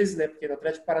 6 meses, né? Porque no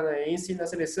Atlético Paranaense e na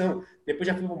seleção. Depois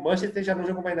já foi pro Manchester e já não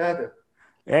jogou mais nada.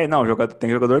 Não, tem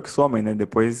jogador que some, né?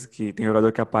 Depois que tem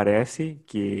jogador que aparece,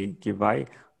 que vai.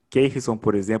 Keirson,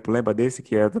 por exemplo, lembra desse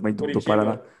que é também do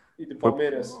Paraná? Curitiba e do Foi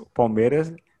Palmeiras. pro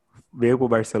Palmeiras, veio pro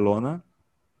Barcelona.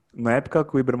 Na época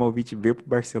que o Ibrahimovic veio pro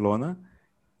Barcelona,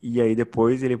 e aí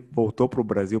depois ele voltou pro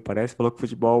Brasil, parece, falou que o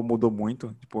futebol mudou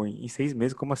muito. Tipo, em 6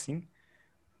 meses, como assim?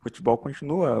 O futebol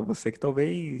continua, você que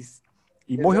talvez.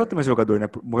 E morreu Exato. também esse jogador, né?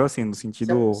 Morreu assim, no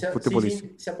sentido Sim, futebolístico.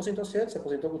 sim, se aposentou cedo, se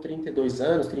aposentou com 32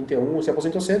 anos, 31, se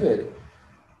aposentou cedo ele. É,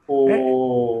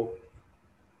 O...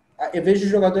 Eu vejo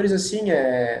jogadores assim,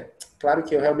 claro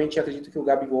que eu realmente acredito que o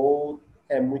Gabigol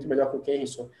é muito melhor que o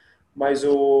Keirson, mas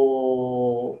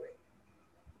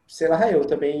sei lá, eu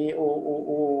também,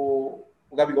 o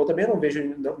Gabigol também eu não vejo,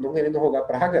 não querendo rogar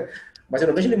praga, mas eu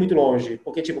não vejo ele muito longe,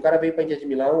 porque, tipo, o cara veio para Inter de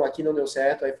Milão, aqui não deu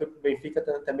certo, aí foi pro Benfica,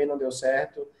 também não deu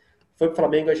certo, foi pro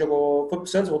Flamengo, aí jogou, foi pro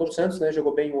Santos, voltou pro Santos, né,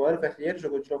 jogou bem um ano, foi artilheiro,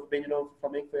 jogou de novo bem de novo pro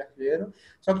Flamengo, foi artilheiro,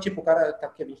 só que, tipo, o cara tá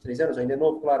com 23 anos, ainda é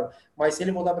novo, claro, mas se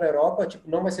ele voltar pra Europa, tipo,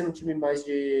 não vai ser um time mais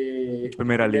de de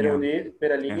primeira linha.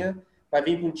 primeira É. linha, vai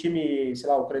vir para um time, sei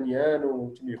lá, ucraniano, um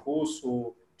time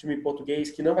russo, time português,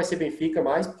 que não vai ser Benfica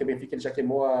mais, porque o Benfica ele já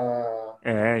queimou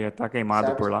Já tá queimado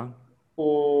sabe? por lá.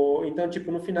 Então,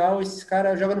 tipo, no final, esses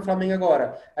caras jogam no Flamengo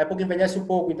agora. Aí, pouco envelhece um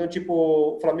pouco. Então, tipo,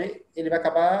 o Flamengo, ele vai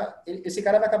acabar. Esse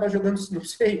cara vai acabar jogando, não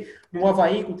sei, no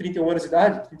Havaí com 31 anos de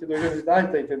idade, 32 anos de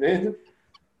idade, tá entendendo?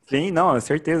 Sim, não, é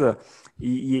certeza.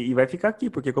 E vai ficar aqui,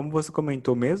 porque como você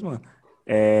comentou mesmo,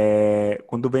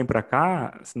 quando vem pra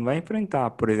cá, você não vai enfrentar,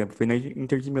 por exemplo, foi na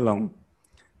Inter de Milão.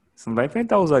 Você não vai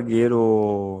enfrentar o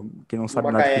zagueiro que não No sabe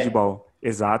nada de Macaé. futebol.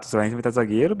 Exato, você vai enfrentar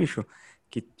zagueiro, bicho,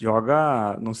 que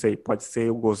joga, não sei, pode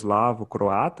ser o Goslavo,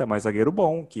 croata, mas zagueiro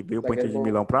bom, que veio pro Inter Zagueiro de bom.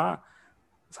 Milão pra,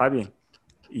 sabe?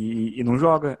 E não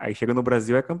joga. Aí chega no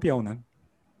Brasil é campeão, né?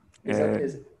 E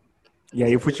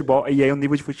aí o Exa- futebol, e aí o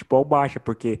nível de futebol baixa,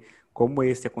 porque como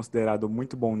esse é considerado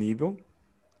muito bom nível,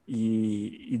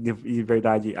 de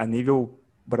verdade, a nível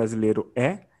brasileiro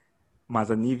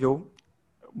mas a nível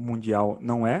mundial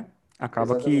não é.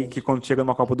 Acaba que exatamente. quando chega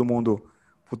numa Copa do Mundo,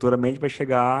 futuramente vai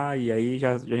chegar e aí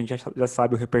a gente já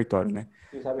sabe o repertório, né?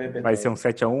 Não sabe o Vai ser um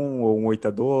repertório. 7-1 ou um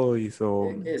 8-2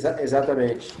 ou,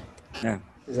 Exatamente. né?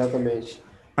 Exatamente.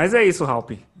 Mas é isso, Ralph.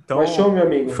 Mas show, Então, meu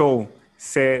amigo. show.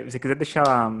 Se quiser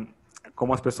deixar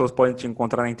como as pessoas podem te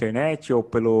encontrar na internet ou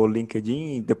pelo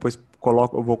LinkedIn, depois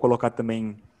eu vou colocar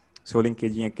também seu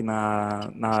LinkedIn aqui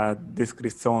na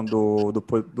descrição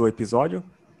do episódio.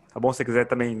 Tá bom? Se você quiser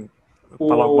também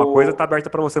falar alguma coisa, tá O, aberto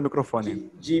para você o microfone.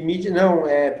 de mídia, não,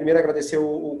 primeiro agradecer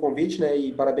o convite, né,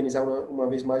 e parabenizar uma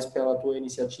vez mais pela tua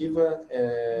iniciativa.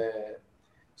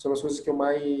 São as coisas que eu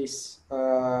mais,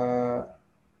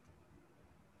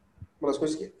 uma das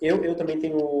coisas que eu também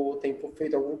tenho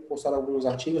feito postado alguns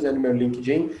artigos, né, no meu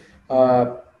LinkedIn.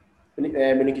 Uhum.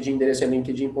 Meu LinkedIn endereço é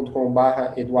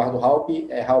linkedin.com/Eduardo Raup,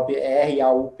 Raup é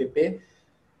RAUPP.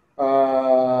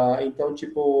 Então,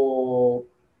 tipo,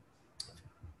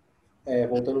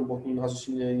 voltando um pouquinho no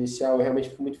raciocínio inicial, eu realmente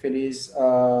fico muito feliz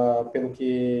pelo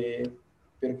que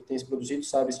tem se produzido,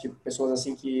 sabe? Tipo, pessoas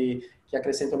assim que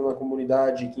acrescentam numa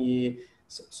comunidade, que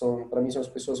são, para mim, são as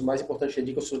pessoas mais importantes, que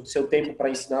dedicam o seu tempo para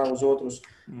ensinar os outros,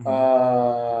 Uhum.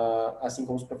 assim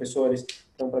como os professores.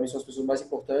 Então, para mim, são as pessoas mais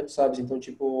importantes, sabe? Então,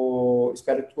 tipo,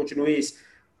 espero que tu continues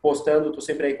postando, tô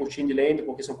sempre aí curtindo e lendo,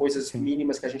 porque são coisas Sim,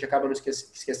 mínimas que a gente acaba não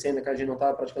esquecendo, que a gente não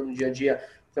está praticando no dia a dia.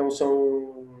 Então,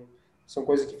 são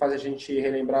coisas que fazem a gente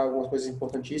relembrar algumas coisas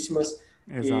importantíssimas.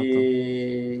 exato.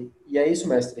 E é isso,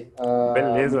 mestre. Muito,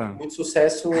 Beleza. muito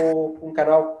sucesso com o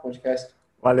canal, podcast.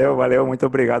 Valeu, valeu. Muito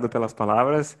obrigado pelas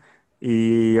palavras.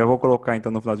 E eu vou colocar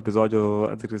então no final do episódio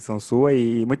a descrição sua.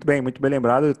 E muito bem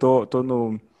lembrado. Eu tô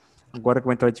no. Agora que eu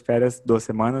vou entrar de férias, 2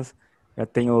 semanas, já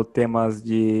tenho temas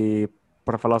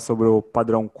para falar sobre o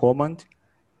padrão Command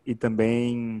e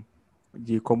também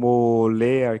de como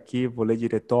ler arquivo, ler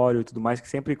diretório e tudo mais, que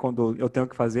sempre quando eu tenho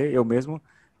que fazer, eu mesmo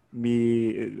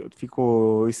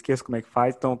eu esqueço como é que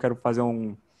faz, então eu quero fazer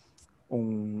um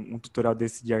tutorial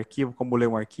desse de arquivo, como ler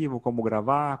um arquivo, como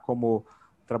gravar, como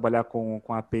trabalhar com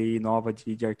a API nova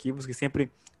de arquivos, que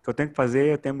sempre que eu tenho que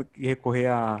fazer, eu tenho que recorrer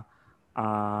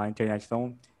à internet.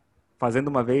 Então, fazendo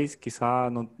uma vez, quiçá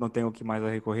não tenho o que mais a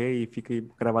recorrer e fique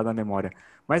gravado na memória.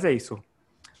 Mas é isso.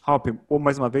 Hop,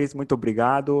 mais uma vez, muito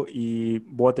obrigado e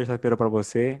boa terça-feira para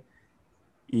você.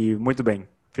 E muito bem,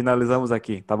 finalizamos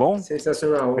aqui, tá bom?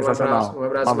 Sensacional. Um Sensacional. Um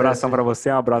abraço, abração Márcio. para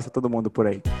você, um abraço a todo mundo por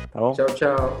aí, tá bom? Tchau,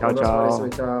 tchau. Um Tchau, abraço, Maurício.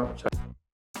 tchau. Tchau.